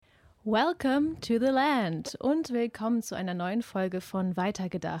Welcome to the land und willkommen zu einer neuen Folge von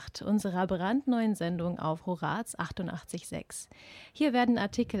Weitergedacht, unserer brandneuen Sendung auf Horaz 88.6. Hier werden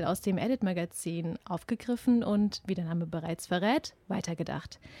Artikel aus dem Edit-Magazin aufgegriffen und, wie der Name bereits verrät,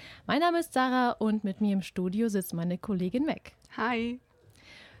 weitergedacht. Mein Name ist Sara und mit mir im Studio sitzt meine Kollegin Meg. Hi.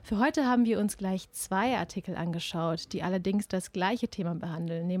 Für heute haben wir uns gleich 2 Artikel angeschaut, die allerdings das gleiche Thema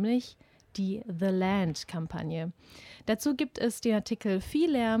behandeln, nämlich die The Land-Kampagne. Dazu gibt es den Artikel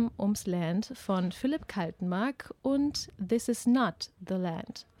Viel Lärm ums Land von Philipp Kaltenmark und This is not the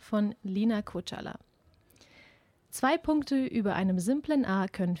Land von Lina Kutschala. 2 Punkte über einem simplen A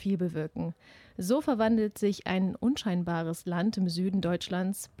können viel bewirken. So verwandelt sich ein unscheinbares Land im Süden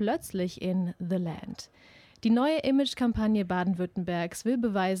Deutschlands plötzlich in The Land. Die neue Image-Kampagne Baden-Württembergs will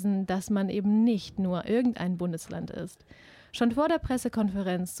beweisen, dass man eben nicht nur irgendein Bundesland ist. Schon vor der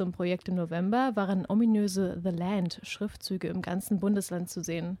Pressekonferenz zum Projekt im November waren ominöse The Land-Schriftzüge im ganzen Bundesland zu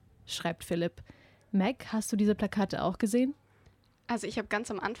sehen, schreibt Philipp. Meg, hast du diese Plakate auch gesehen? Also ich habe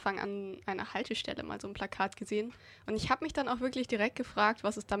ganz am Anfang an einer Haltestelle mal so ein Plakat gesehen und ich habe mich dann auch wirklich direkt gefragt,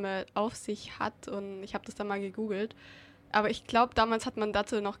 was es damit auf sich hat, und ich habe das dann mal gegoogelt. Aber ich glaube, damals hat man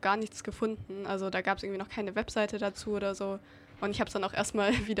dazu noch gar nichts gefunden. Also da gab es irgendwie noch keine Webseite dazu oder so. Und ich habe es dann auch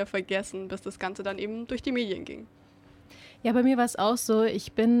erstmal wieder vergessen, bis das Ganze dann eben durch die Medien ging. Ja, bei mir war es auch so.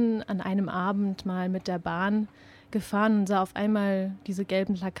 Ich bin an einem Abend mal mit der Bahn gefahren und sah auf einmal diese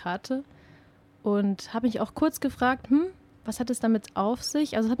gelben Plakate und habe mich auch kurz gefragt, was hat es damit auf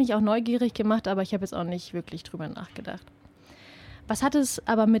sich? Also es hat mich auch neugierig gemacht, aber ich habe jetzt auch nicht wirklich drüber nachgedacht. Was hat es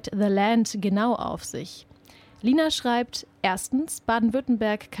aber mit The Land genau auf sich? Lina schreibt, erstens,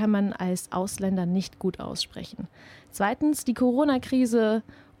 Baden-Württemberg kann man als Ausländer nicht gut aussprechen. Zweitens, die Corona-Krise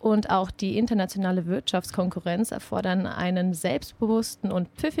und auch die internationale Wirtschaftskonkurrenz erfordern einen selbstbewussten und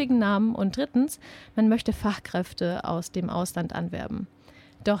pfiffigen Namen. Und drittens, man möchte Fachkräfte aus dem Ausland anwerben.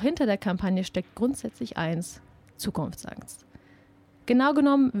 Doch hinter der Kampagne steckt grundsätzlich eins: Zukunftsangst. Genau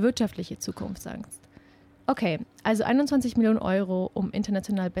genommen wirtschaftliche Zukunftsangst. Okay, also 21 Millionen Euro, um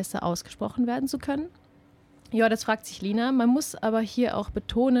international besser ausgesprochen werden zu können? Ja, das fragt sich Lina. Man muss aber hier auch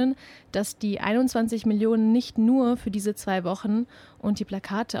betonen, dass die 21 Millionen nicht nur für diese 2 Wochen und die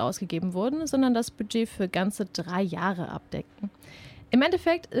Plakate ausgegeben wurden, sondern das Budget für ganze 3 Jahre abdecken. Im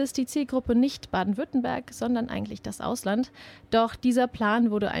Endeffekt ist die Zielgruppe nicht Baden-Württemberg, sondern eigentlich das Ausland. Doch dieser Plan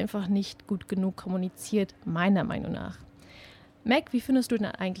wurde einfach nicht gut genug kommuniziert, meiner Meinung nach. Meg, wie findest du denn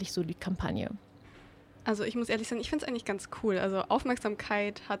eigentlich so die Kampagne? Also ich muss ehrlich sagen, ich finde es eigentlich ganz cool. Also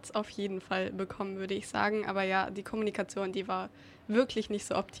Aufmerksamkeit hat es auf jeden Fall bekommen, würde ich sagen. Aber ja, die Kommunikation, die war wirklich nicht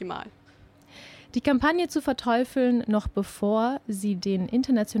so optimal. Die Kampagne zu verteufeln, noch bevor sie den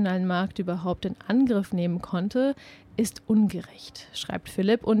internationalen Markt überhaupt in Angriff nehmen konnte, ist ungerecht, schreibt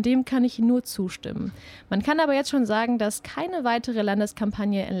Philipp, und dem kann ich nur zustimmen. Man kann aber jetzt schon sagen, dass keine weitere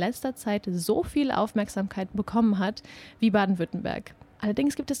Landeskampagne in letzter Zeit so viel Aufmerksamkeit bekommen hat wie Baden-Württemberg.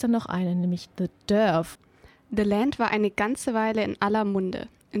 Allerdings gibt es dann noch eine, nämlich The Dörf. The Land war eine ganze Weile in aller Munde.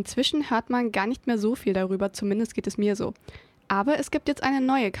 Inzwischen hört man gar nicht mehr so viel darüber, zumindest geht es mir so. Aber es gibt jetzt eine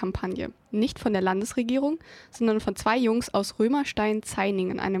neue Kampagne. Nicht von der Landesregierung, sondern von 2 Jungs aus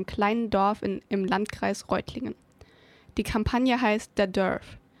Römerstein-Zainingen, einem kleinen Dorf im Landkreis Reutlingen. Die Kampagne heißt Der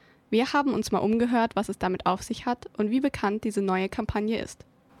Dörf. Wir haben uns mal umgehört, was es damit auf sich hat und wie bekannt diese neue Kampagne ist.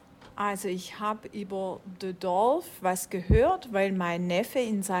 Also ich habe über The Dorf was gehört, weil mein Neffe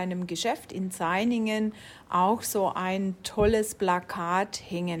in seinem Geschäft in Zainingen auch so ein tolles Plakat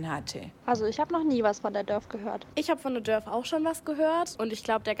hängen hatte. Also ich habe noch nie was von der Dörf gehört. Ich habe von The Dörf auch schon was gehört und ich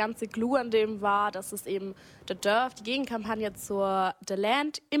glaube, der ganze Clou an dem war, dass es eben The Dörf, die Gegenkampagne zur The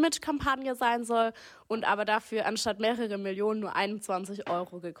Land Image-Kampagne sein soll und aber dafür anstatt mehrere Millionen nur 21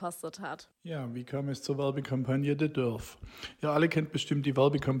 Euro gekostet hat. Ja, wie kam es zur Werbekampagne The Dörf? Ihr alle kennt bestimmt die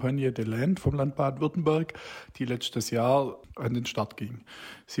Werbekampagne The Land vom Land Baden-Württemberg, die letztes Jahr an den Start ging.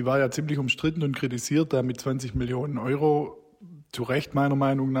 Sie war ja ziemlich umstritten und kritisiert, da mit 20 Millionen Euro zu Recht meiner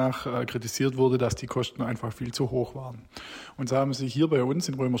Meinung nach kritisiert wurde, dass die Kosten einfach viel zu hoch waren. Und so haben sich hier bei uns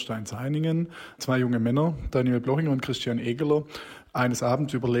in Römerstein-Zainingen 2 junge Männer, Daniel Blochinger und Christian Egeler, eines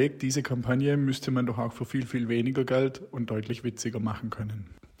Abends überlegt, diese Kampagne müsste man doch auch für viel, viel weniger Geld und deutlich witziger machen können.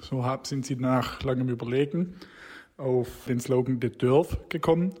 So sind sie nach langem Überlegen auf den Slogan The Dörf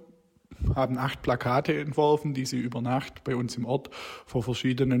gekommen, haben 8 Plakate entworfen, die sie über Nacht bei uns im Ort vor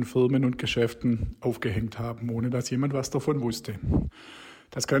verschiedenen Firmen und Geschäften aufgehängt haben, ohne dass jemand was davon wusste.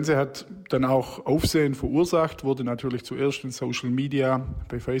 Das Ganze hat dann auch Aufsehen verursacht, wurde natürlich zuerst in Social Media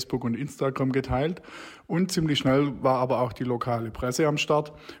bei Facebook und Instagram geteilt und ziemlich schnell war aber auch die lokale Presse am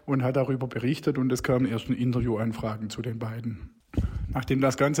Start und hat darüber berichtet und es kamen ersten Interviewanfragen zu den beiden. Nachdem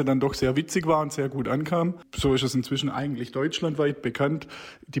das Ganze dann doch sehr witzig war und sehr gut ankam, so ist es inzwischen eigentlich deutschlandweit bekannt.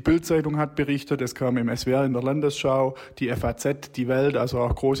 Die Bild-Zeitung hat berichtet, es kam im SWR in der Landesschau, die FAZ, die Welt, also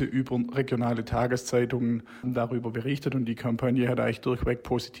auch große überregionale Tageszeitungen haben darüber berichtet und die Kampagne hat eigentlich durchweg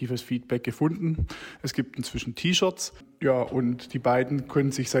positives Feedback gefunden. Es gibt inzwischen T-Shirts, ja, und die beiden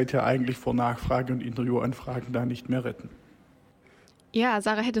können sich seither eigentlich vor Nachfrage und Interviewanfragen da nicht mehr retten. Ja,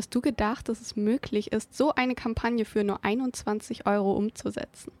 Sarah, hättest du gedacht, dass es möglich ist, so eine Kampagne für nur 21 €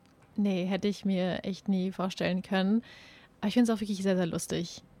 umzusetzen? Nee, hätte ich mir echt nie vorstellen können. Aber ich finde es auch wirklich sehr, sehr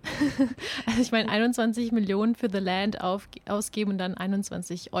lustig. Also ich meine, 21 Millionen für The Land ausgeben und dann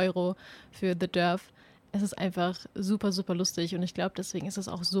 21 € für The Dorf. Es ist einfach super, super lustig und ich glaube, deswegen ist es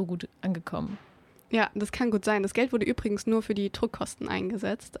auch so gut angekommen. Ja, das kann gut sein. Das Geld wurde übrigens nur für die Druckkosten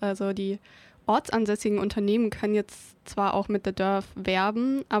eingesetzt. Also die ortsansässigen Unternehmen können jetzt zwar auch mit The Dorf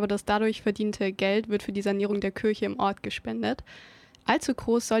werben, aber das dadurch verdiente Geld wird für die Sanierung der Kirche im Ort gespendet. Allzu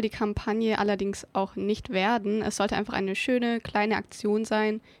groß soll die Kampagne allerdings auch nicht werden. Es sollte einfach eine schöne, kleine Aktion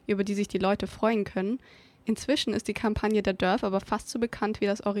sein, über die sich die Leute freuen können. Inzwischen ist die Kampagne The Dorf aber fast so bekannt wie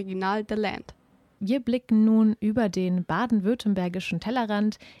das Original The Land. Wir blicken nun über den baden-württembergischen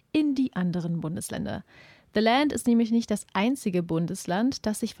Tellerrand in die anderen Bundesländer. The Land ist nämlich nicht das einzige Bundesland,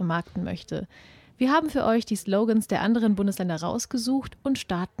 das sich vermarkten möchte. Wir haben für euch die Slogans der anderen Bundesländer rausgesucht und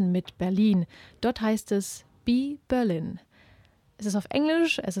starten mit Berlin. Dort heißt es Be Berlin. Es ist auf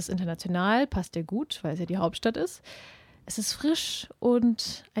Englisch, es ist international, passt ja gut, weil es ja die Hauptstadt ist. Es ist frisch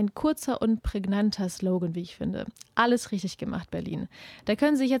und ein kurzer und prägnanter Slogan, wie ich finde. Alles richtig gemacht, Berlin. Da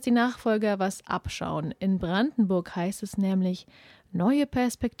können sich jetzt die Nachfolger was abschauen. In Brandenburg heißt es nämlich neue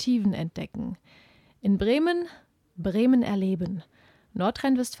Perspektiven entdecken. In Bremen, Bremen erleben.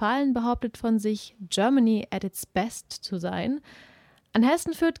 Nordrhein-Westfalen behauptet von sich, Germany at its best zu sein. An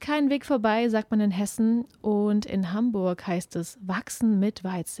Hessen führt kein Weg vorbei, sagt man in Hessen. Und in Hamburg heißt es wachsen mit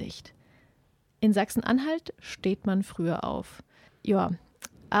Weitsicht. In Sachsen-Anhalt steht man früher auf. Ja,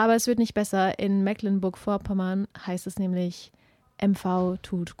 aber es wird nicht besser. In Mecklenburg-Vorpommern heißt es nämlich MV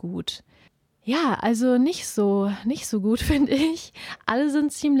tut gut. Ja, also nicht so gut, finde ich. Alle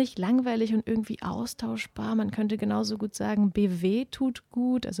sind ziemlich langweilig und irgendwie austauschbar. Man könnte genauso gut sagen, BW tut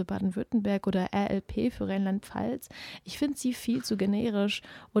gut, also Baden-Württemberg, oder RLP für Rheinland-Pfalz. Ich finde sie viel zu generisch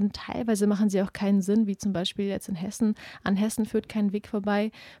und teilweise machen sie auch keinen Sinn, wie zum Beispiel jetzt in Hessen. An Hessen führt kein Weg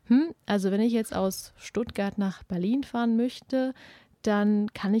vorbei. Also wenn ich jetzt aus Stuttgart nach Berlin fahren möchte,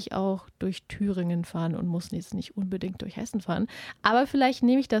 dann kann ich auch durch Thüringen fahren und muss jetzt nicht unbedingt durch Hessen fahren. Aber vielleicht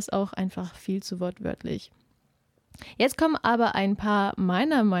nehme ich das auch einfach viel zu wortwörtlich. Jetzt kommen aber ein paar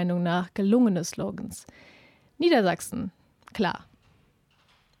meiner Meinung nach gelungene Slogans. Niedersachsen, klar.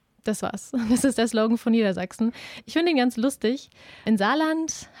 Das war's. Das ist der Slogan von Niedersachsen. Ich finde ihn ganz lustig. In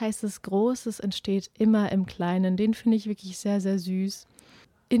Saarland heißt es, Großes entsteht immer im Kleinen. Den finde ich wirklich sehr, sehr süß.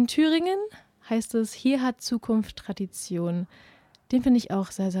 In Thüringen heißt es, hier hat Zukunft Tradition. Den finde ich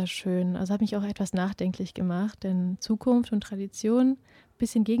auch sehr, sehr schön. Also hat mich auch etwas nachdenklich gemacht, denn Zukunft und Tradition,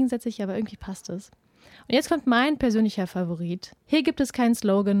 bisschen gegensätzlich, aber irgendwie passt es. Und jetzt kommt mein persönlicher Favorit. Hier gibt es keinen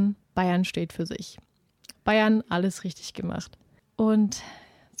Slogan, Bayern steht für sich. Bayern, alles richtig gemacht. Und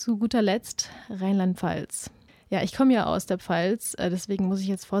zu guter Letzt Rheinland-Pfalz. Ja, ich komme ja aus der Pfalz, deswegen muss ich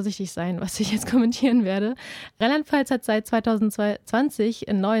jetzt vorsichtig sein, was ich jetzt kommentieren werde. Rheinland-Pfalz hat seit 2020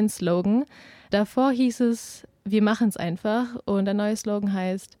 einen neuen Slogan. Davor hieß es, wir machen es einfach, und der neue Slogan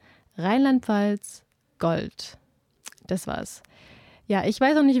heißt Rheinland-Pfalz Gold. Das war's. Ja, ich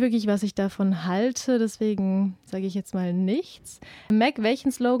weiß auch nicht wirklich, was ich davon halte, deswegen sage ich jetzt mal nichts. Mac,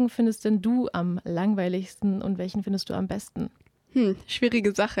 welchen Slogan findest denn du am langweiligsten und welchen findest du am besten?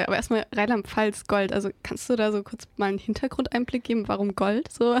 Schwierige Sache, aber erstmal Rheinland-Pfalz Gold. Also kannst du da so kurz mal einen Hintergrundeinblick geben, warum Gold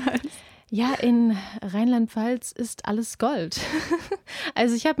so heißt? Ja, in Rheinland-Pfalz ist alles Gold.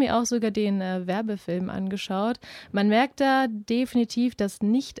 Also ich habe mir auch sogar den Werbefilm angeschaut. Man merkt da definitiv, dass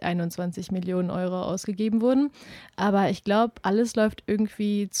nicht 21 Millionen € ausgegeben wurden. Aber ich glaube, alles läuft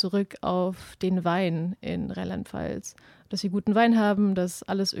irgendwie zurück auf den Wein in Rheinland-Pfalz. Dass sie guten Wein haben, dass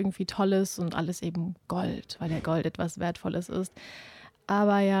alles irgendwie toll ist und alles eben Gold, weil der Gold etwas Wertvolles ist.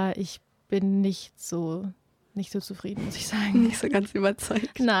 Aber ja, ich bin nicht so zufrieden, muss ich sagen. Nicht so ganz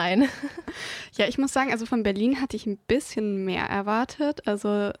überzeugt. Nein. Ja, ich muss sagen, also von Berlin hatte ich ein bisschen mehr erwartet, also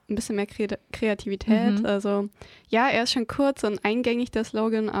ein bisschen mehr Kreativität. Also ja, er ist schon kurz und eingängig, der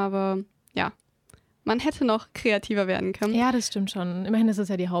Slogan, aber ja, man hätte noch kreativer werden können. Ja, das stimmt schon. Immerhin ist es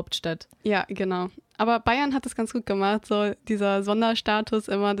ja die Hauptstadt. Ja, genau. Aber Bayern hat es ganz gut gemacht, so dieser Sonderstatus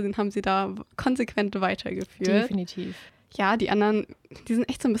immer, den haben sie da konsequent weitergeführt. Definitiv. Ja, die anderen, die sind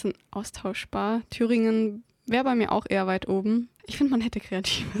echt so ein bisschen austauschbar. Thüringen wäre bei mir auch eher weit oben. Ich finde, man hätte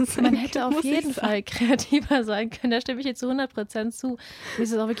kreativer sein Man hätte auf jeden Fall kreativer sein können. Da stimme ich jetzt zu 100% zu. Mir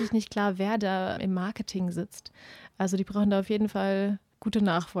ist es auch wirklich nicht klar, wer da im Marketing sitzt. Also die brauchen da auf jeden Fall gute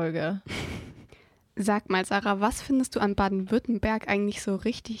Nachfolger. Sag mal, Sara, was findest du an Baden-Württemberg eigentlich so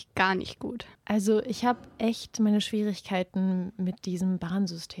richtig gar nicht gut? Also ich habe echt meine Schwierigkeiten mit diesem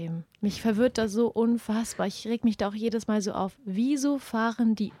Bahnsystem. Mich verwirrt das so unfassbar. Ich reg mich da auch jedes Mal so auf. Wieso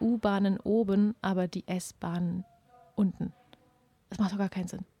fahren die U-Bahnen oben, aber die S-Bahnen unten? Das macht doch gar keinen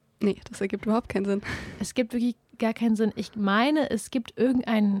Sinn. Nee, das ergibt überhaupt keinen Sinn. Es gibt wirklich gar keinen Sinn. Ich meine, es gibt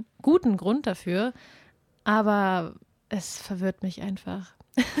irgendeinen guten Grund dafür, aber es verwirrt mich einfach.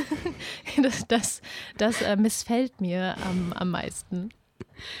 Das missfällt mir am meisten.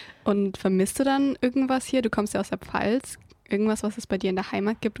 Und vermisst du dann irgendwas hier? Du kommst ja aus der Pfalz. Irgendwas, was es bei dir in der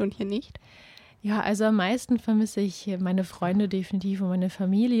Heimat gibt und hier nicht? Ja, also am meisten vermisse ich meine Freunde definitiv und meine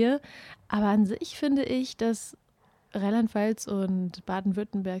Familie. Aber an sich finde ich, dass Rheinland-Pfalz und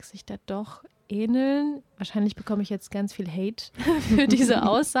Baden-Württemberg sich da doch ähneln. Wahrscheinlich bekomme ich jetzt ganz viel Hate für diese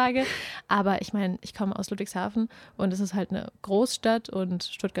Aussage. Aber ich meine, ich komme aus Ludwigshafen und es ist halt eine Großstadt und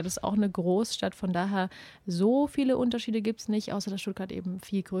Stuttgart ist auch eine Großstadt. Von daher, so viele Unterschiede gibt es nicht, außer dass Stuttgart eben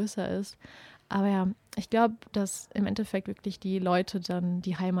viel größer ist. Aber ja, ich glaube, dass im Endeffekt wirklich die Leute dann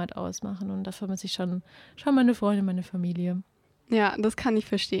die Heimat ausmachen. Und da vermisse ich schon meine Freunde, meine Familie. Ja, das kann ich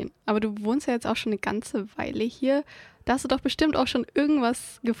verstehen. Aber du wohnst ja jetzt auch schon eine ganze Weile hier. Da hast du doch bestimmt auch schon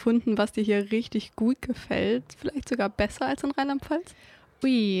irgendwas gefunden, was dir hier richtig gut gefällt. Vielleicht sogar besser als in Rheinland-Pfalz?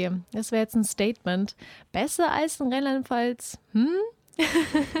 Ui, das wäre jetzt ein Statement. Besser als in Rheinland-Pfalz?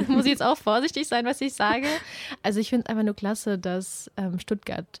 Muss ich jetzt auch vorsichtig sein, was ich sage? Also ich finde es einfach nur klasse, dass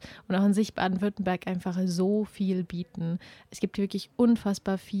Stuttgart und auch an sich Baden-Württemberg einfach so viel bieten. Es gibt hier wirklich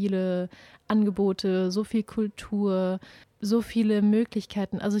unfassbar viele Angebote, so viel Kultur, so viele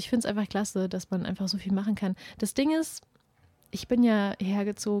Möglichkeiten. Also ich finde es einfach klasse, dass man einfach so viel machen kann. Das Ding ist, ich bin ja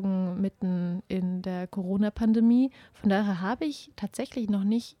hergezogen mitten in der Corona-Pandemie. Von daher habe ich tatsächlich noch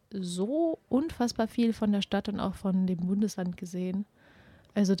nicht so unfassbar viel von der Stadt und auch von dem Bundesland gesehen.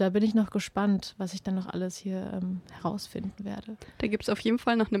 Also da bin ich noch gespannt, was ich dann noch alles hier herausfinden werde. Da gibt es auf jeden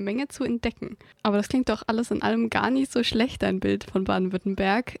Fall noch eine Menge zu entdecken. Aber das klingt doch alles in allem gar nicht so schlecht, dein Bild von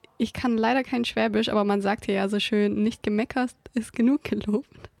Baden-Württemberg. Ich kann leider kein Schwäbisch, aber man sagt hier ja so schön, nicht gemeckert ist genug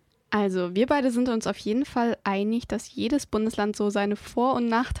gelobt. Also, wir beide sind uns auf jeden Fall einig, dass jedes Bundesland so seine Vor- und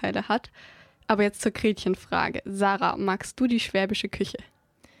Nachteile hat. Aber jetzt zur Gretchenfrage. Sara, magst du die schwäbische Küche?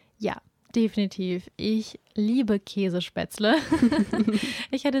 Ja, definitiv. Ich liebe Käsespätzle.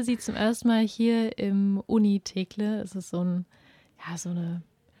 Ich hatte sie zum ersten Mal hier im Uni-Tekle. Es ist so eine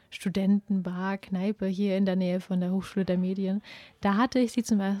Studentenbar, Kneipe hier in der Nähe von der Hochschule der Medien. Da hatte ich sie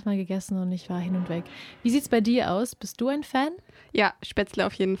zum ersten Mal gegessen und ich war hin und weg. Wie sieht's bei dir aus? Bist du ein Fan? Ja, Spätzle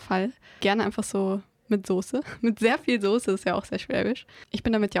auf jeden Fall. Gerne einfach so mit Soße. Mit sehr viel Soße, ist ja auch sehr schwäbisch. Ich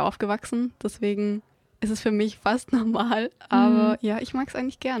bin damit ja aufgewachsen, deswegen ist es für mich fast normal. Aber ja, ich mag es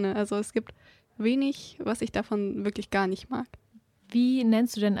eigentlich gerne. Also es gibt wenig, was ich davon wirklich gar nicht mag. Wie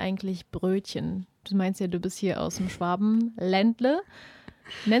nennst du denn eigentlich Brötchen? Du meinst ja, du bist hier aus dem Schwabenländle.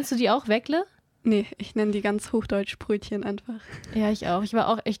 Nennst du die auch Weckle? Nee, ich nenne die ganz hochdeutsch Brötchen einfach. Ja, ich auch. Ich war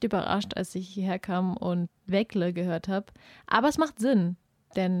auch echt überrascht, als ich hierher kam und Weckle gehört habe. Aber es macht Sinn,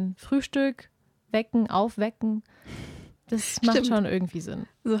 denn Frühstück, wecken, aufwecken, das macht schon irgendwie Sinn.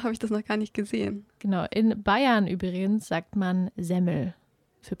 So habe ich das noch gar nicht gesehen. Genau, in Bayern übrigens sagt man Semmel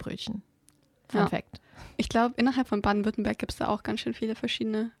für Brötchen. Fun Fact. Ich glaube, innerhalb von Baden-Württemberg gibt es da auch ganz schön viele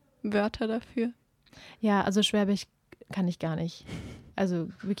verschiedene Wörter dafür. Ja, also Schwäbisch kann ich gar nicht. Also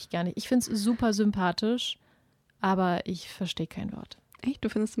wirklich gar nicht. Ich finde es super sympathisch, aber ich verstehe kein Wort. Echt? Du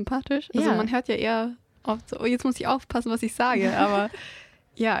findest es sympathisch? Also Ja. man hört ja eher oft so, oh, jetzt muss ich aufpassen, was ich sage. Aber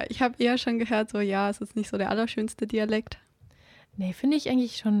ja, ich habe eher schon gehört, so ja, es ist nicht so der allerschönste Dialekt. Nee, finde ich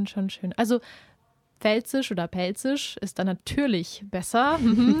eigentlich schon schön. Also Pfälzisch oder Pelzisch ist dann natürlich besser.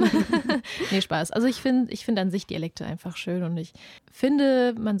 Nee, Spaß. Also ich finde an sich Dialekte einfach schön und ich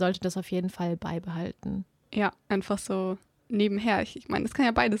finde, man sollte das auf jeden Fall beibehalten. Ja, einfach so nebenher. Ich meine, es kann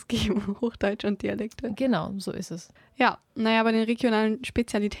ja beides geben, Hochdeutsch und Dialekte. Genau, so ist es. Ja, naja, bei den regionalen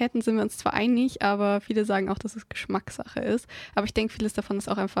Spezialitäten sind wir uns zwar einig, aber viele sagen auch, dass es Geschmackssache ist. Aber ich denke, vieles davon ist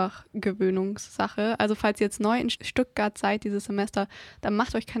auch einfach Gewöhnungssache. Also falls ihr jetzt neu in Stuttgart seid dieses Semester, dann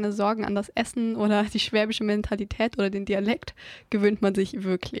macht euch keine Sorgen an das Essen oder die schwäbische Mentalität oder den Dialekt. Gewöhnt man sich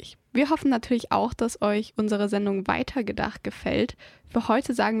wirklich. Wir hoffen natürlich auch, dass euch unsere Sendung Weitergedacht gefällt. Für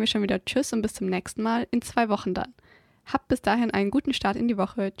heute sagen wir schon wieder Tschüss und bis zum nächsten Mal in 2 Wochen dann. Habt bis dahin einen guten Start in die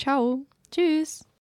Woche. Ciao. Tschüss.